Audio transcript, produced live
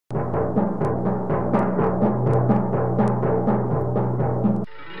So we're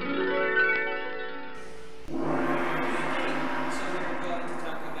going to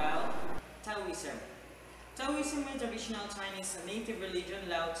talk about Taoism. Taoism is traditional Chinese native religion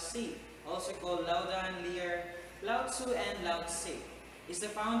Lao Tzu, also called Lao Dan, Lier, Lao Tzu, and Lao Tse, is the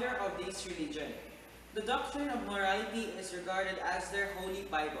founder of this religion. The doctrine of morality is regarded as their holy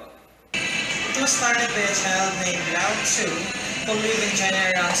Bible. It was started by a child named Lao Tzu who lived in China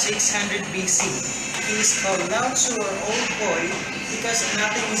around 600 BC. He is called Lao Tzu or Old Boy because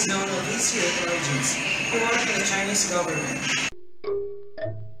nothing is known of his youth origins. He worked in the Chinese government.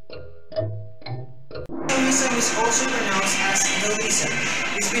 Taoism is also pronounced as Taoism.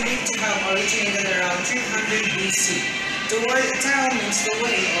 It is believed to have originated around 300 BC. The word Tao means the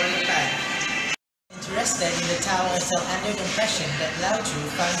way or the path. Interested in the Tao are still under the impression that Lao Tzu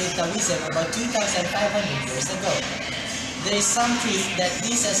founded Taoism about 2,500 years ago. There is some truth that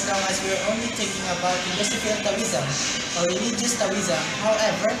this as long as we are only talking about philosophical Taoism or religious Taoism.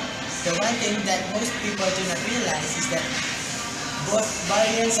 However, the one thing that most people do not realize is that both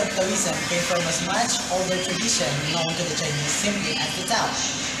variants of Taoism came from as much older tradition known to the Chinese simply as the Tao.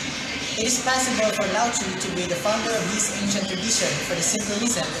 It is possible for Lao Tzu to be the founder of this ancient tradition for the simple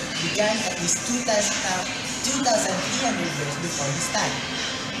reason that it began at least 2,300 years before his time.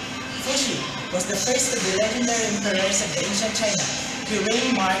 Fuxi was the first of the legendary emperors of the ancient China. His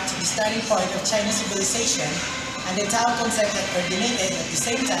reign marked the starting point of Chinese civilization, and the Tao concept that originated at the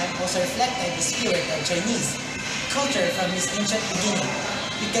same time also reflected the spirit of Chinese culture from its ancient beginning.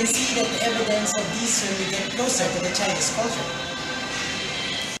 We can see that the evidence of this when we get closer to the Chinese culture.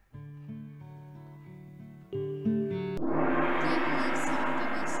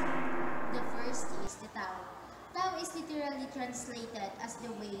 Literally translated as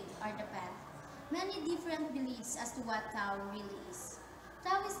the way or the path. Many different beliefs as to what Tao really is.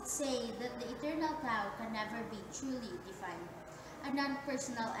 Taoists say that the eternal Tao can never be truly defined, a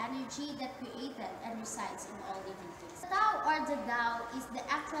non-personal energy that created and resides in all living things. The Tao or the Tao is the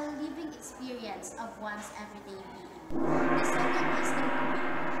actual living experience of one's everyday being. The second is the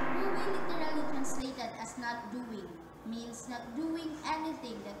Wu, literally translated as not doing, means not doing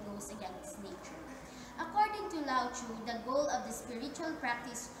anything that goes against nature. According to Lao Tzu, the goal of the spiritual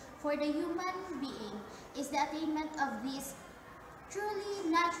practice for the human being is the attainment of this truly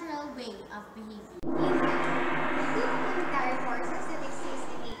natural way of behaving. The two planetary forces that exist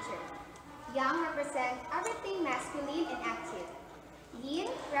in nature. Yang represents everything masculine and active.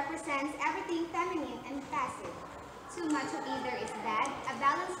 Yin represents everything feminine and passive. Too much of either is bad. A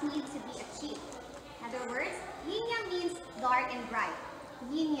balance needs to be achieved. In other words, yin-yang means dark and bright.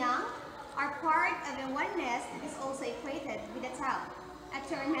 Yin-yang are part of a oneness that is also equated with the Tao. A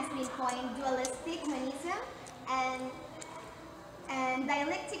term has been coined dualistic monism and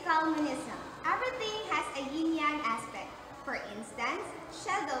dialectical monism. Everything has a yin-yang aspect. For instance,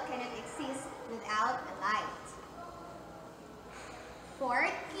 shadow cannot exist without the light.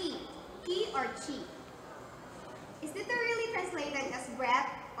 Fourth, Qi. Qi or Qi is literally translated as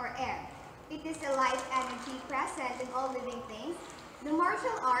breath or air. It is a life energy present in all living things. The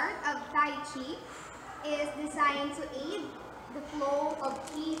martial art of Tai Chi is designed to aid the flow of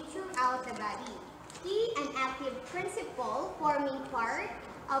Qi throughout the body. Qi, an active principle forming part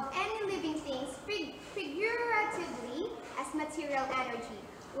of any living things figuratively as material energy,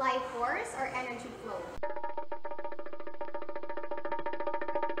 life force or energy flow.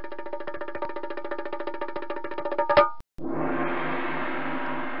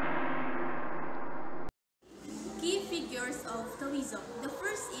 Key figures of Taoism. The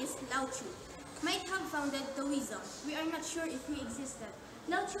first is Lao Tzu. Might have founded Taoism. We are not sure if he existed.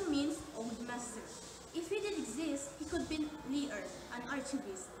 Lao Tzu means old master. If he did exist, he could be Lier, an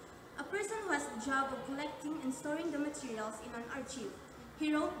archivist, a person who has the job of collecting and storing the materials in an archive.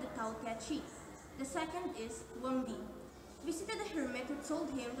 He wrote the Tao Te Ching. The second is Wang Di. Visited a hermit who told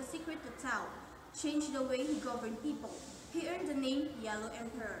him the secret to Tao, changed the way he governed people. He earned the name Yellow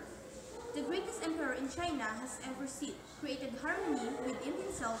Emperor. The greatest emperor in China has ever seen, created harmony within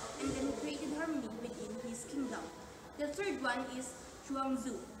himself and then created harmony within his kingdom. The third one is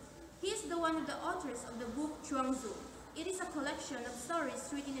Chuangzu. He is the one of the authors of the book Chuangzu. It is a collection of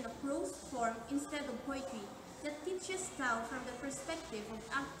stories written in a prose form instead of poetry that teaches Tao from the perspective of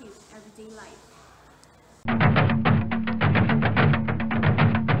active everyday life.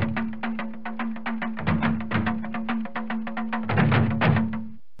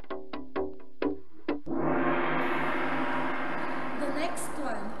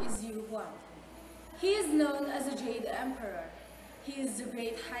 He is known as the Jade Emperor. He is the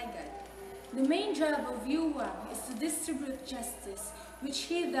great high god. The main job of Yu Wang is to distribute justice which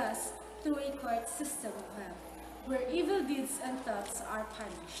he does through a court system of hell, where evil deeds and thoughts are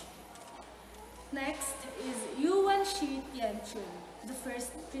punished. Next is Yuan Shi Tian Chun, the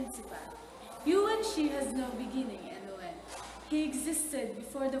first principle. Yuan Shi has no beginning and no end. He existed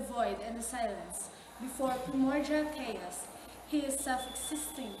before the void and the silence, before primordial chaos. He is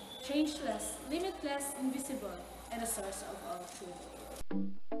self-existing, changeless, limitless, invisible, and the source of all truth.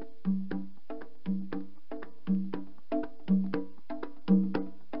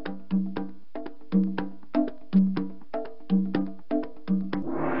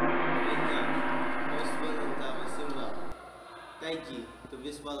 The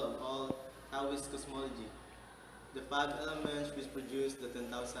visual of all Taoist cosmology. The 5 elements which produce the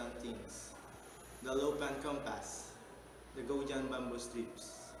 10,000 things. The Lopan compass. The Gojian bamboo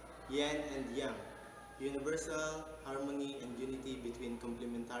strips. Yin and Yang. Universal harmony and unity between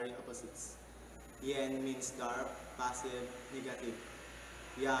complementary opposites. Yin means dark, passive, negative.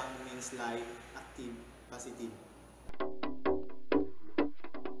 Yang means light, active, positive.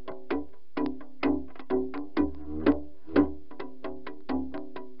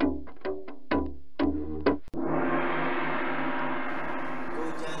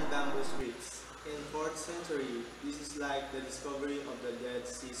 In 4th century, this is like the discovery of the Dead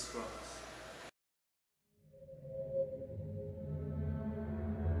Sea Scrolls.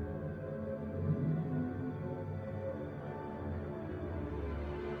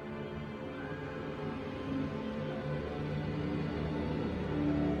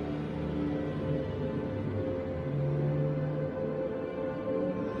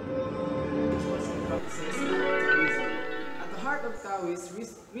 Of Taoist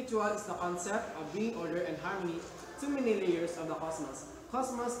ritual is the concept of bringing order and harmony to many layers of the cosmos.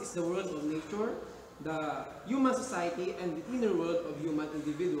 Cosmos is the world of nature, the human society, and the inner world of human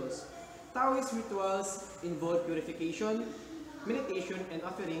individuals. Taoist rituals involve purification, meditation, and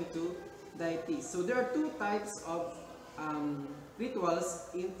offering to deities. So there are 2 types of rituals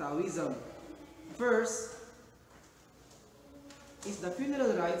in Taoism. First is the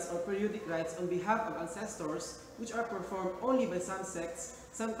funeral rites or periodic rites on behalf of ancestors, which are performed only by some sects,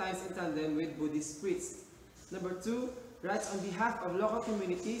 sometimes in tandem with Buddhist priests. Number 2, rites on behalf of local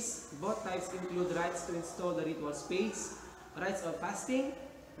communities. Both types include rites to install the ritual space, rites of fasting,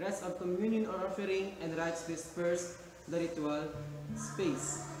 rites of communion or offering, and rites to disperse the ritual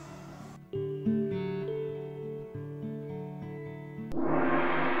space.